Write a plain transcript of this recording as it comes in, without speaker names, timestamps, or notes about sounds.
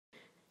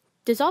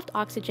Dissolved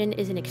oxygen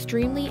is an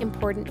extremely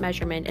important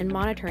measurement in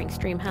monitoring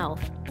stream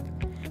health.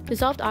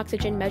 Dissolved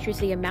oxygen measures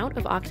the amount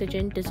of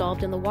oxygen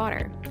dissolved in the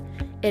water.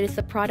 It is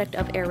the product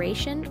of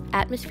aeration,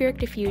 atmospheric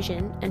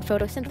diffusion, and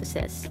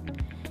photosynthesis.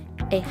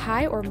 A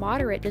high or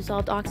moderate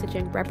dissolved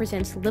oxygen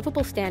represents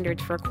livable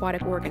standards for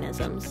aquatic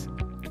organisms.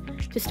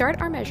 To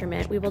start our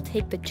measurement, we will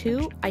take the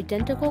two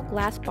identical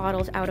glass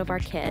bottles out of our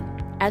kit.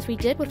 As we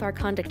did with our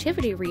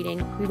conductivity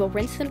reading, we will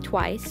rinse them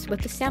twice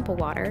with the sample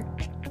water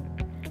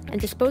and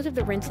dispose of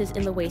the rinses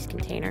in the waste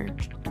container.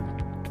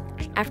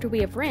 After we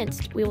have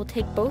rinsed, we will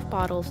take both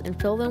bottles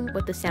and fill them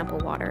with the sample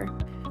water.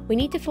 We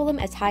need to fill them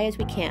as high as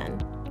we can,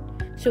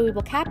 so we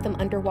will cap them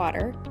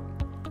underwater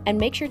and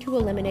make sure to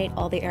eliminate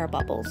all the air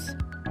bubbles.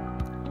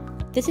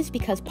 This is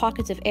because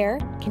pockets of air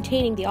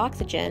containing the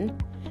oxygen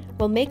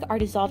will make our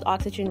dissolved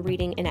oxygen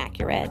reading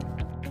inaccurate.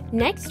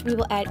 Next, we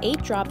will add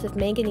 8 drops of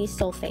manganese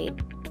sulfate.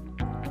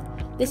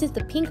 This is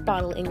the pink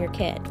bottle in your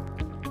kit.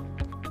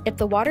 If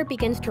the water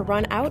begins to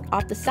run out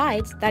off the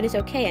sides, that is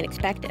okay and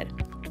expected.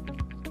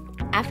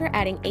 After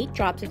adding 8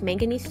 drops of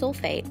manganese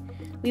sulfate,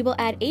 we will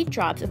add 8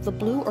 drops of the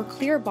blue or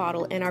clear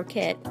bottle in our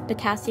kit,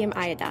 potassium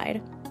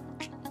iodide.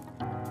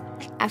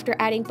 After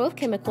adding both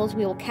chemicals,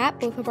 we will cap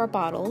both of our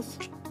bottles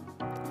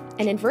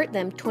and invert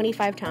them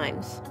 25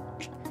 times.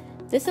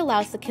 This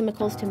allows the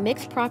chemicals to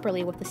mix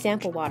properly with the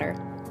sample water.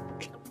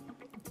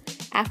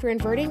 After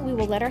inverting, we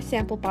will let our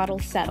sample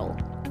bottles settle.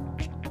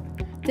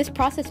 This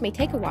process may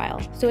take a while,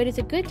 so it is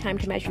a good time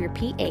to measure your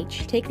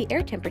pH, take the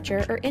air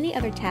temperature, or any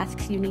other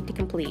tasks you need to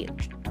complete.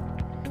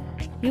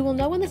 You will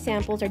know when the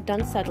samples are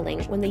done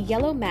settling when the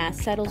yellow mass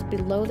settles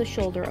below the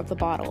shoulder of the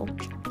bottle.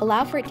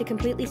 Allow for it to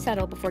completely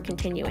settle before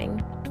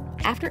continuing.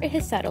 After it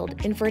has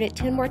settled, invert it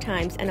 10 more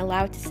times and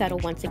allow it to settle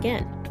once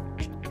again.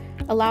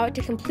 Allow it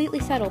to completely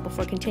settle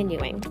before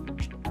continuing.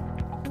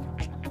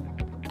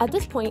 At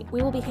this point,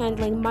 we will be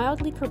handling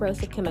mildly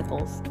corrosive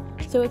chemicals,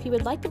 so if you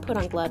would like to put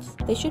on gloves,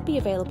 they should be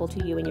available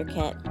to you in your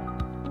kit.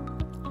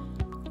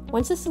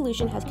 Once the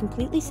solution has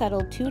completely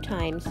settled 2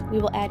 times, we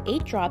will add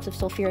 8 drops of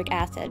sulfuric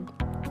acid.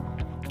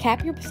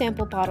 Cap your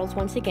sample bottles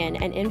once again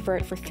and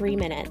invert for 3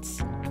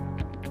 minutes.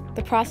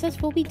 The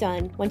process will be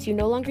done once you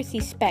no longer see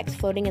specks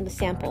floating in the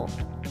sample.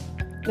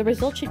 The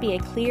result should be a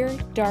clear,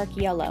 dark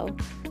yellow.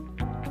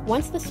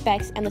 Once the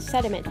specks and the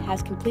sediment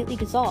has completely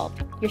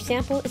dissolved, your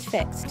sample is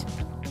fixed.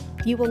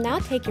 You will now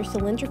take your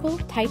cylindrical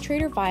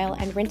titrator vial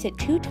and rinse it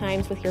 2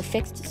 times with your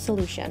fixed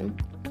solution.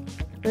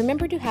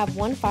 Remember to have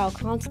 1 vial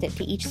constant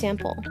to each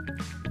sample.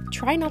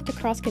 Try not to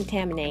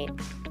cross-contaminate.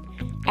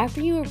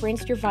 After you have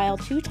rinsed your vial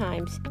 2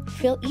 times,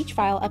 fill each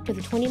vial up to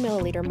the 20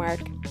 milliliter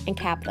mark and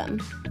cap them.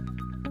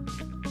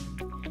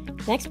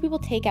 Next, we will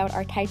take out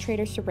our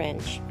titrator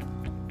syringe.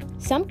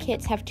 Some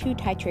kits have 2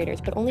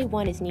 titrators, but only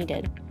 1 is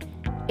needed.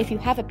 If you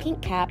have a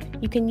pink cap,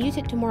 you can use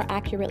it to more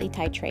accurately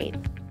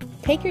titrate.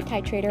 Take your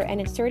titrator and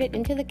insert it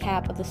into the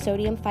cap of the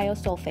sodium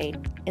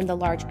thiosulfate in the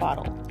large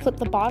bottle. Flip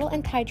the bottle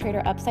and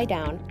titrator upside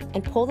down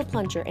and pull the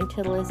plunger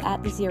until it is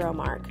at the 0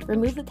 mark.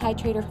 Remove the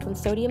titrator from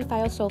sodium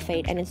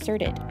thiosulfate and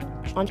insert it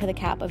onto the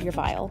cap of your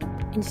vial.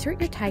 Insert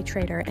your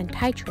titrator and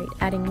titrate,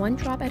 adding 1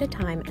 drop at a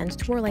time and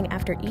swirling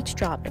after each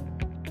drop.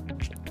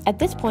 At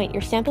this point,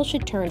 your sample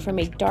should turn from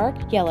a dark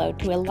yellow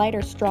to a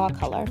lighter straw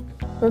color.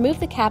 Remove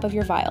the cap of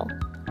your vial.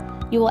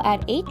 You will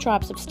add 8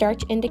 drops of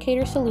starch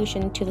indicator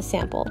solution to the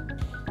sample.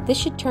 This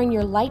should turn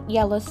your light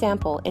yellow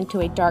sample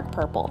into a dark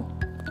purple.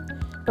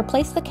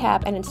 Replace the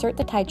cap and insert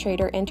the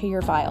titrator into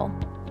your vial.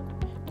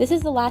 This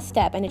is the last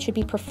step and it should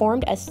be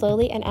performed as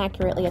slowly and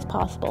accurately as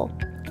possible.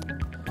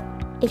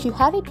 If you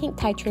have a pink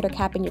titrator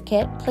cap in your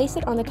kit, place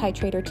it on the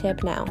titrator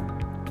tip now.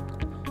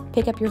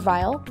 Pick up your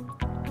vial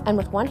and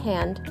with 1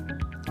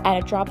 hand, add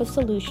a drop of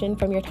solution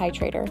from your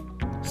titrator.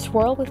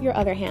 Swirl with your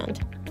other hand.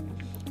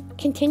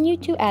 Continue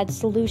to add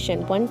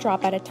solution 1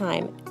 drop at a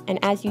time, and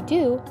as you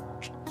do,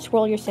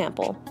 swirl your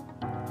sample.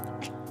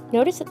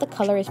 Notice that the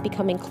color is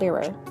becoming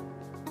clearer.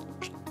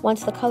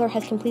 Once the color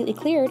has completely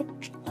cleared,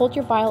 hold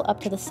your vial up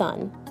to the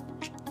sun.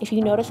 If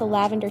you notice a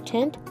lavender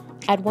tint,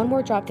 add 1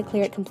 more drop to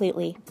clear it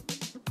completely.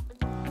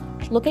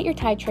 Look at your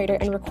titrator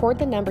and record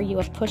the number you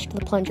have pushed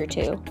the plunger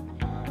to.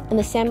 In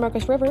the San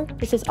Marcos River,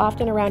 this is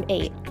often around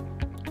 8.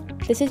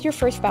 This is your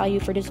first value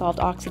for dissolved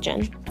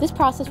oxygen. This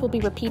process will be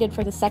repeated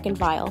for the second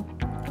vial.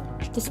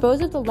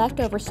 Dispose of the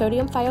leftover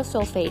sodium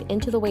thiosulfate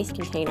into the waste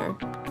container.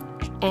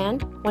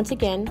 And, once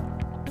again,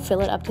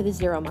 fill it up to the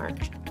 0 mark.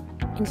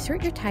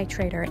 Insert your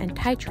titrator and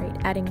titrate,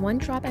 adding 1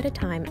 drop at a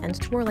time and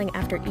swirling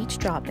after each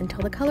drop until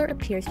the color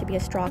appears to be a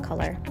straw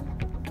color.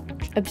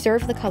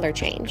 Observe the color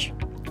change.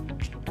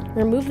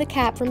 Remove the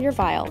cap from your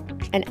vial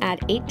and add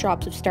 8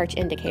 drops of starch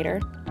indicator.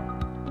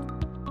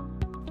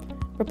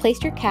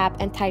 Replace your cap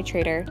and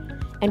titrator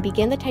and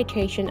begin the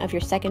titration of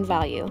your second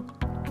value.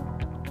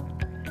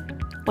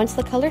 Once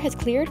the color has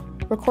cleared,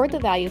 record the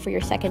value for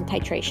your second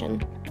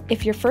titration.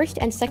 If your first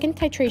and second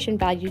titration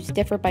values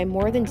differ by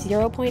more than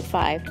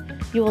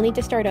 0.5, you will need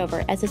to start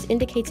over, as this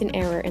indicates an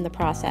error in the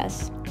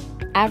process.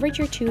 Average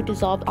your 2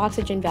 dissolved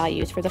oxygen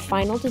values for the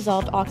final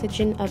dissolved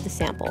oxygen of the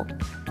sample.